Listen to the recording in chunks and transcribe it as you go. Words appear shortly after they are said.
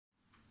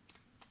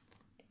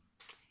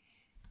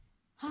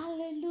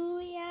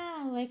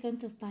welcome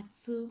to part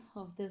 2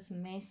 of this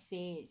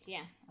message.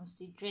 Yeah, I'm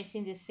still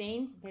dressing the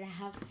same, but I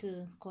have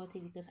to cut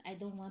it because I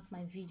don't want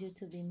my video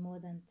to be more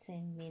than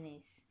 10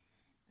 minutes.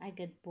 I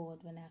get bored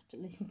when I have to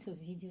listen to a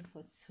video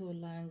for so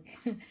long.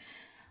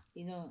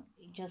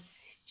 It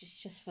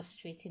just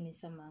frustrating me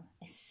somehow.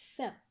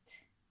 Except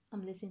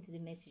I'm listening to the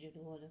message of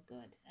the Word of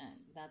God, and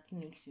that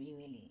makes me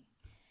really.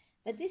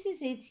 But this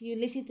is it. You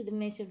listen to the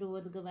message of the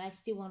Word of God, but I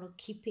still want to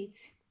keep it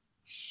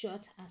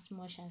short as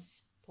much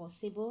as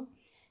possible.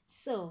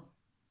 So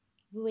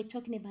we were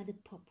talking about the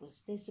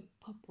purpose. There's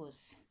a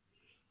purpose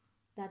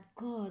that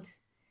God,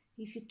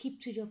 if you keep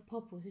to your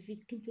purpose, if you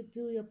keep to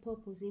do your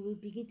purpose, it will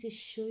begin to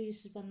show you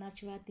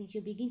supernatural things.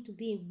 You begin to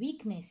be a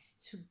weakness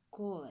to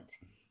God.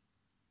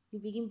 You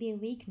begin to be a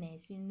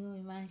weakness.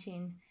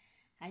 Imagine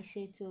I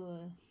say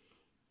to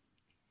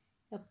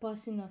a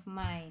person of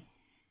mine,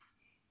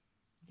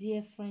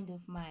 dear friend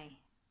of mine.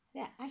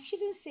 Yeah, I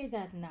shouldn't say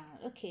that now.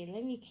 Okay,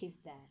 let me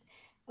keep that.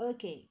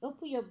 Okay,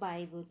 open your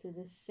Bible to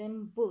the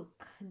same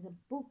book, the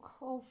book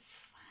of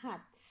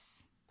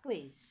Acts,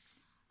 please.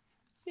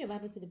 Open your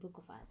Bible to the book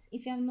of Acts.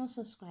 If you have not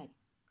subscribed,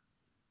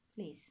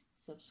 please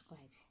subscribe.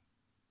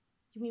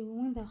 You may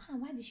wonder,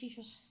 why did she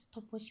just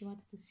stop what she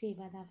wanted to say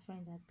about that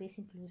friend, that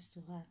person close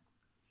to her?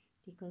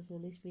 Because the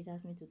Holy Spirit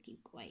asked me to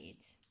keep quiet.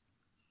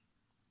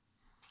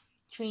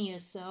 Train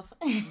yourself.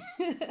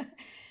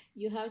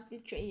 You have to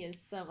train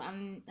yourself.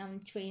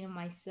 I'm training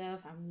myself.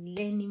 I'm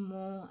learning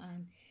more,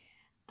 and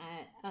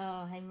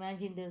I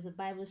imagine there's a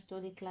Bible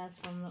study class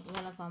from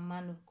one of our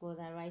man of God.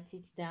 I write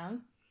it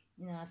down,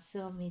 a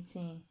cell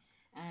meeting,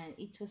 and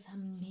it was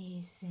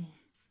amazing.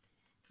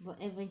 But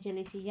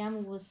Evangelist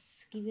Yam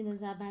was giving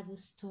us our Bible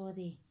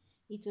study.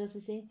 It was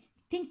to say,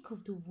 think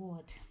of the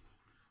word.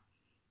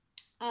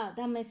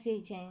 That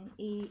message, and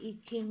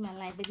it changed my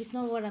life. But it's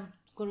not what I'm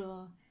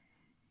gonna.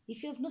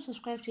 If you have not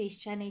subscribed to his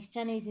channel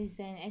is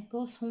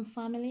God's Home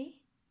Family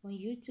on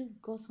YouTube.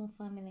 God's Home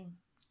Family.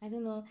 I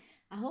don't know.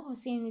 I hope I'm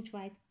saying it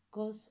right.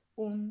 God's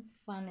Own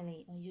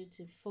Family on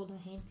YouTube. Follow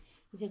him.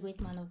 He's a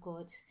great man of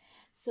God.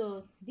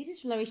 So this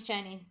is Flourish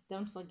channel.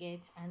 Don't forget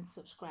and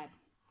subscribe.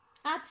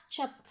 Acts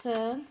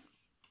chapter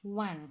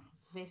 1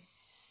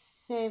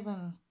 verse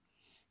 7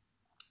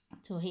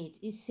 to 8.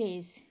 It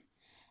says,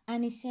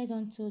 "And he said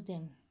unto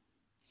them,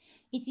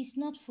 It is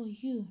not for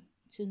you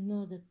to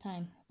know the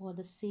time or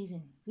the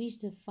season which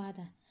the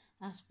Father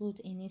has put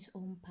in his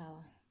own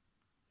power."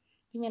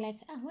 You may like,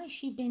 why is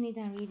she bending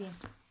and reading?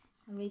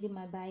 I'm reading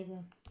my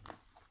Bible.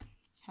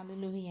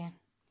 Hallelujah.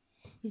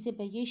 He said,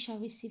 "But ye shall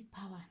receive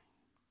power."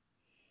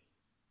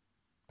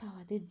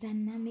 Power, the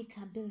dynamic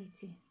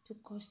ability to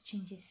cause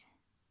changes.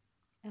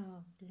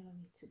 Oh,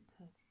 glory to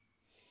God.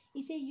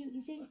 He said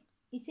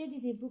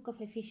in the book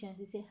of Ephesians,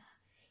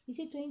 he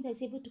said to him that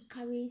is able to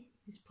carry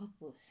his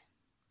purpose.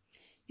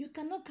 You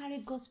cannot carry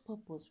God's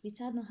purpose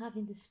without not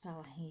having this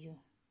power in you.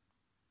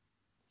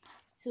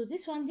 So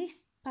this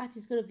part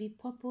is going to be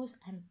purpose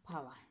and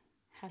power.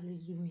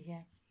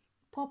 Hallelujah.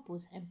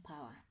 Purpose and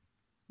power.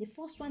 The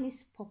first one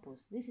is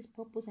purpose. This is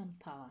purpose and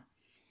power.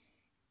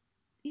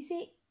 He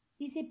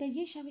said, "But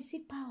ye shall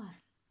receive power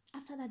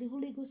after that the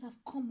Holy Ghost have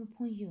come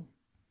upon you."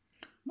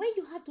 When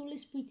you have the Holy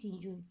Spirit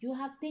in you,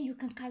 then you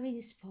can carry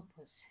this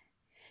purpose.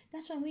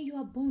 That's why when you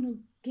are born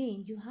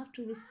again, you have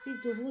to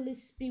receive the Holy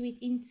Spirit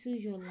into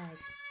your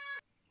life.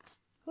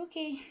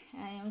 Okay,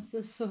 I am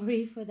so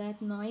sorry for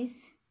that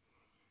noise.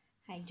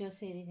 I just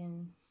said it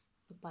in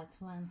the part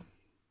 1.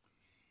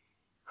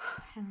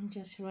 I'm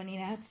just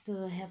running out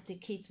to help the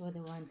kids for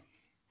the one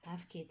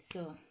have kids.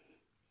 So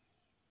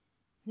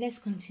let's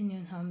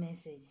continue our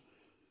message.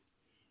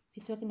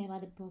 We're talking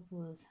about the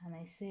purpose, and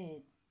I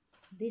said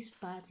this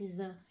part is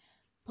the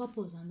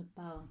purpose and the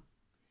power.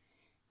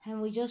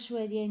 And we just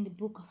read here in the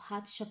book of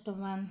Acts chapter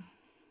 1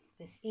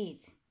 verse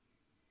 8.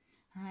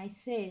 And it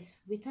says,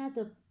 without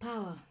the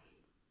power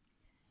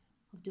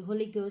of the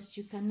Holy Ghost,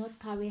 you cannot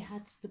carry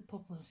out the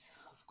purpose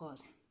of God.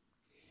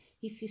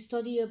 If you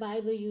study your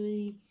Bible, you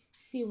will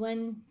see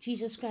when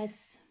Jesus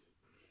Christ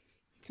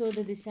told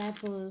the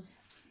disciples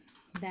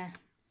that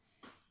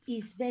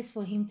it's best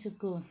for him to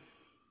go.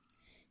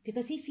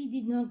 Because if he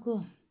did not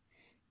go,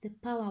 the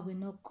power will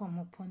not come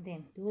upon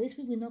them. The Holy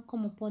Spirit will not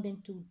come upon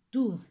them to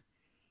do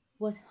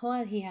what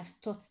all he has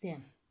taught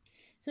them.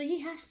 So he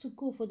has to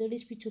go for the Holy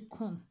Spirit to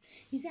come.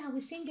 He said, "I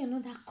will send you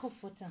another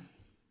comforter,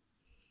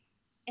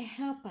 a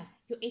helper,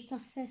 your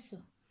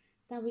intercessor,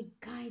 that will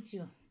guide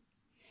you."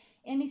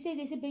 And he said,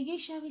 "But you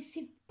shall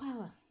receive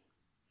power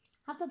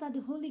after that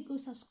the Holy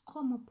Ghost has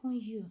come upon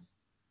you."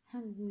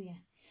 Hallelujah.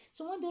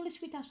 So when the Holy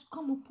Spirit has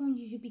come upon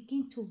you, you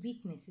begin to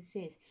weakness. It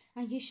says,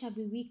 "And you shall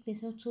be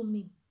weakness unto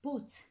me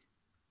both."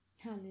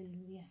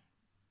 Hallelujah.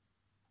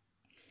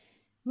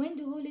 When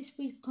the Holy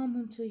Spirit comes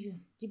unto you,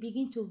 you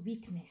begin to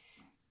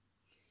weakness.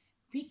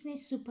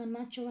 Weakness,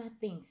 supernatural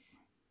things.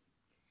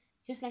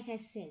 Just like I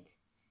said,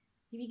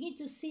 you begin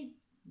to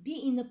be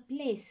in a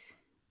place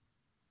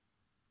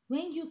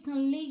when you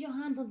can lay your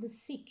hand on the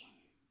sick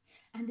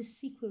and the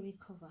sick will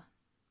recover.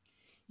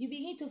 You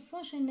begin to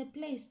function in a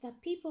place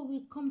that people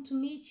will come to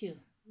meet you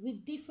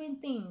with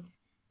different things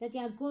that they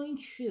are going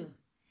through.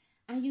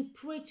 and you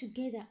pray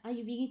together, and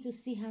you begin to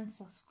see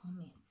answers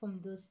coming from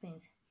those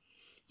things.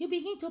 You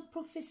begin to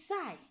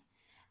prophesy,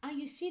 and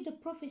you see the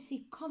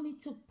prophecy coming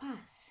to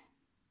pass.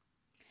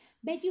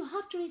 But you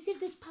have to receive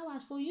these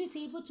powers for you to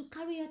be able to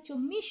carry out your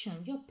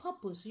mission, your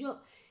purpose,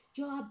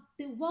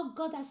 the work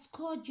God has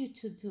called you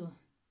to do.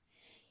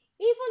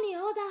 Even in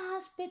other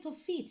aspect of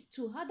it,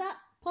 to other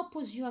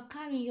purpose you are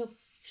carrying, your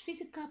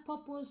physical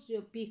purpose,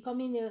 you're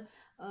becoming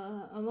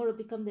I want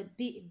to become the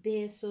big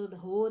bear, so the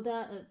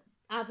holder,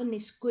 having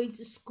is going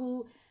to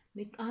school,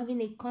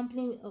 having a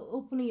company,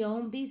 opening your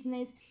own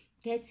business,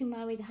 getting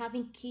married,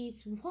 having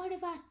kids,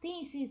 whatever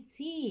things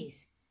it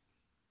is.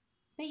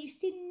 But you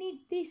still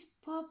need this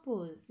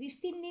purpose. You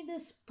still need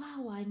this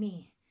power,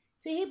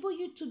 to enable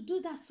you to do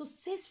that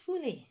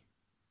successfully.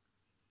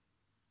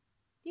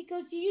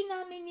 Because do you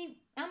know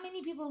how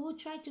many people who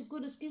try to go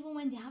to school even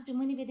when they have the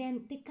money, but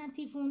then they can't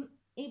even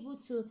able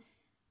to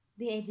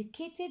be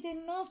educated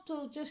enough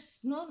to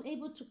just not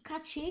able to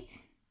catch it?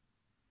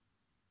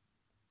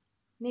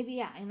 Maybe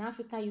in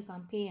Africa you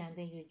can pay and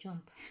then you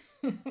jump.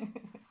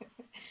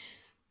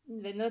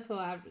 But not for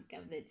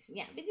Africa. But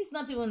it's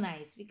not even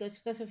nice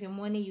because of your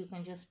money you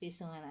can just pay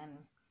someone and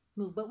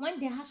move. But when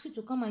they ask you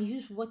to come and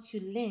use what you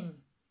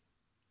learn,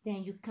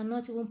 then you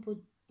cannot even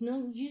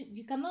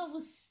you cannot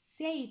even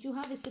say it. You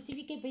have a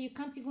certificate, but you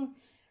can't even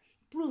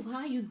prove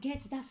how you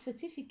get that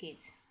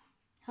certificate.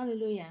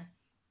 Hallelujah.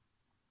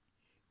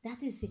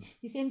 That is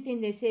the same thing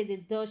they say the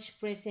Dutch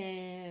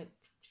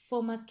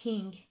former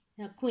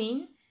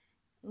queen,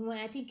 when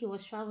I think he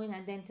was traveling,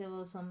 and then there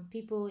were some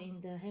people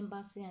in the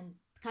embassy and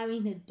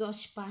carrying a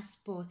Dutch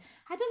passport.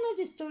 I don't know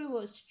if the story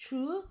was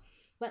true,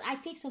 but I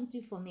take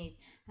something from it.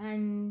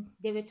 And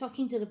they were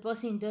talking to the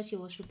person in Dutch, he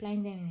was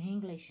replying them in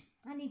English.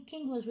 And the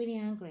king was really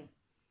angry.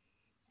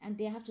 And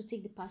they have to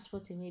take the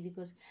passport away,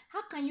 because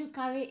how can you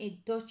carry a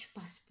Dutch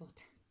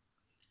passport?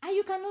 And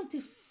you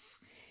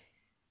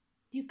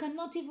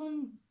cannot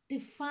even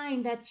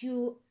define that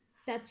you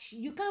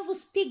can't even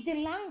speak the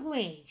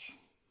language.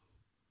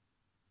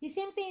 The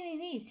same thing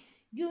it is.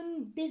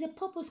 There's a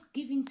purpose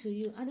given to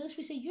you, and the Holy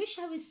Spirit said, you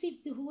shall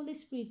receive the Holy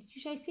Spirit.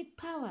 You shall receive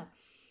power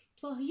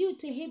for you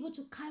to be able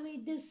to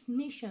carry this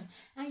mission.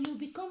 And you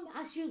become,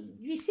 as you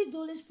receive the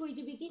Holy Spirit,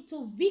 you begin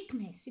to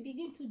witness. You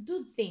begin to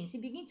do things.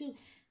 You begin to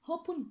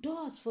open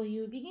doors for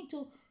you. You begin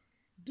to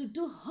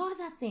do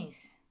other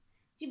things.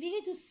 You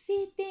begin to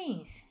see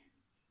things.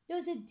 There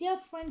was a dear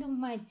friend of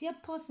mine, dear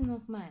person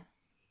of mine,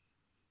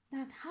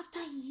 that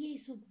after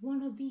years of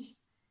want to be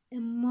a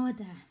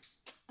mother,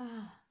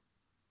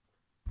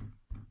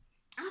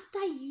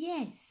 after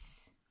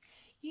years,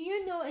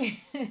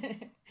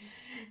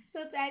 so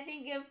I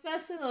think a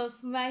person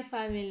of my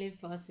family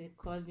person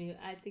called me,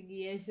 I think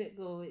years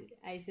ago.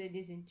 I said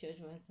this in church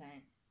one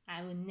time.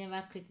 I will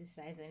never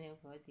criticize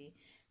anybody,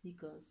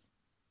 because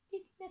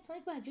some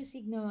people are just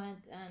ignorant,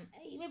 and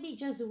maybe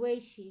just the way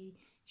she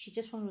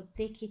just want to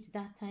take it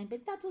that time.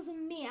 But that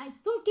doesn't mean I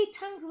don't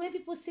get angry when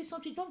people say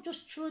something. Don't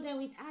just throw them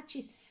with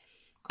arches.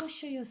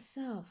 Caution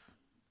yourself.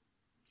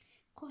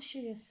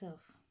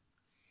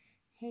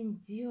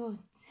 Endure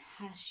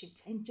hardship.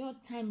 Endure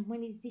time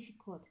when it's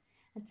difficult.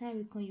 And time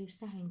will come, you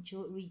start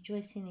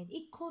rejoicing it.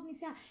 He called me,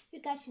 said, you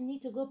guys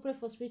need to go pray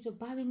for spiritual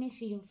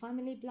barrenness in your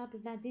family, blah,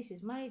 blah, blah. This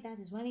is married, that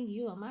is married.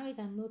 You are married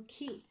and no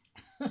kids.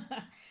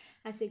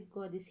 I said,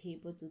 God is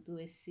able to do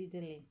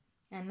exceedingly.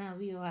 And now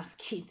we all have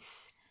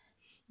kids.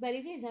 But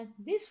it is that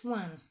this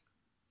one,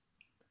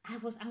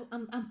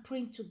 I'm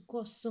praying to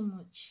God so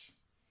much.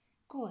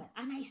 God,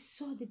 and I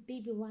saw the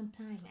baby one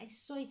time. I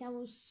saw it. I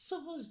was so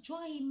much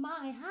joy in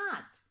my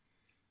heart.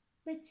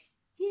 But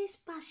years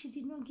past, she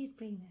did not get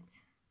pregnant.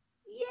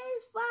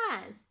 Years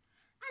past.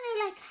 And I'm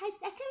like,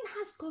 I can't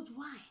ask God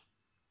why.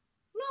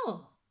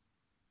 No.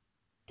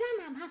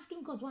 Then I'm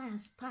asking God why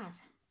has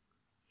passed.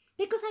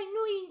 Because I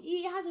know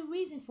he has a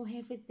reason for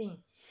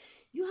everything.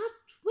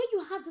 When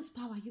you have this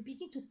power, you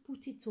begin to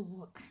put it to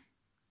work.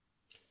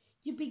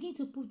 You begin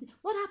to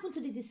what happened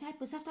to the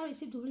disciples after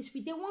receiving the Holy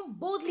Spirit? They went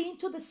boldly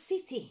into the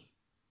city.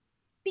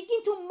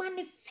 Begin to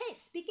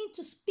manifest. Begin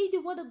to speak the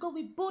word of God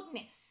with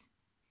boldness.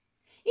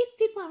 If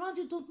people around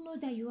you don't know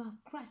that you are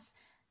Christ,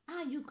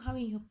 how are you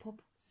carrying your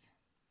purpose?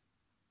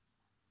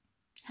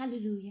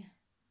 Hallelujah.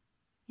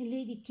 A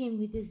lady came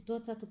with his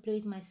daughter to play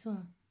with my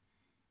son.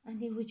 And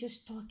they were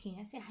just talking.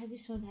 I said, every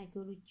Sunday I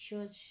go to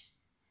church.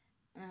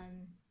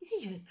 And he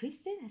said, you're a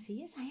Christian? I said,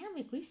 yes, I am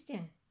a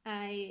Christian.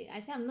 I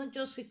said, I'm not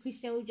just a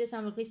Christian who just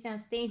I'm a Christian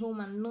and stay home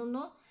and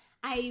no.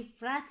 I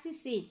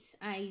practice it.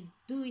 I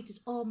do it with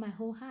all my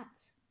whole heart.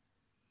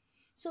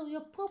 So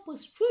your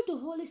purpose, through the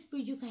Holy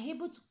Spirit, you can be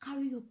able to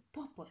carry your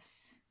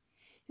purpose.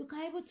 You can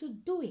be able to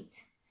do it.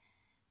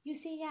 You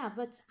say, yeah,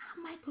 but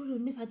how am I going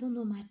to know if I don't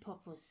know my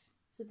purpose?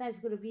 So that's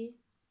going to be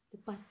the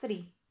part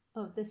 3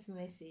 of this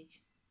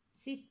message.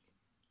 Sit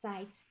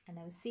tight and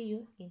I will see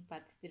you in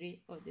part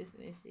 3 of this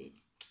message.